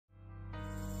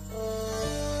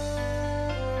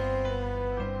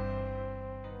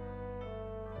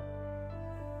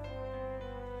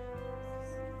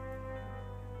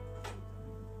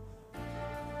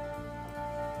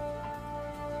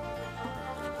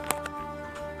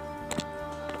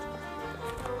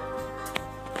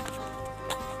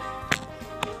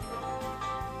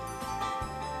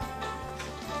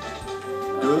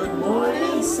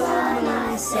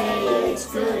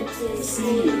to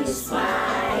see you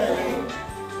smiling.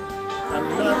 I'm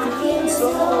nothing so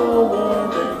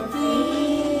warm and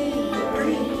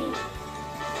free.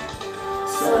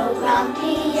 So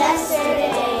grumpy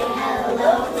yesterday,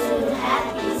 hello to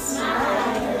happy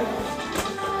smiling.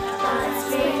 On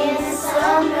spring and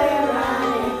summer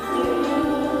running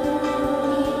through.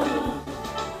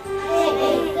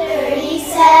 Hey,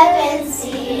 37C,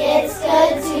 it's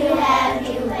good to have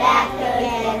you back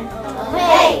again. Oh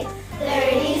hey,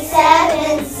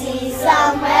 37C,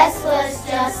 some rest was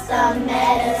just a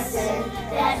medicine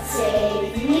that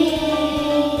saved me.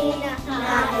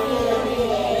 Not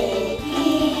feeling achy.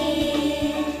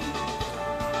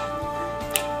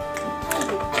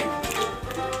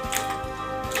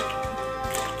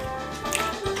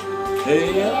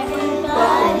 Hey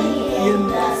Everybody in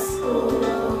the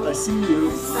school I see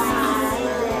you.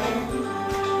 smiling.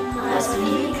 Must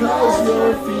be because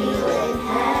you're feeling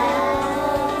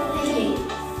healthy.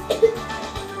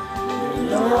 You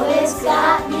know it's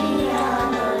got me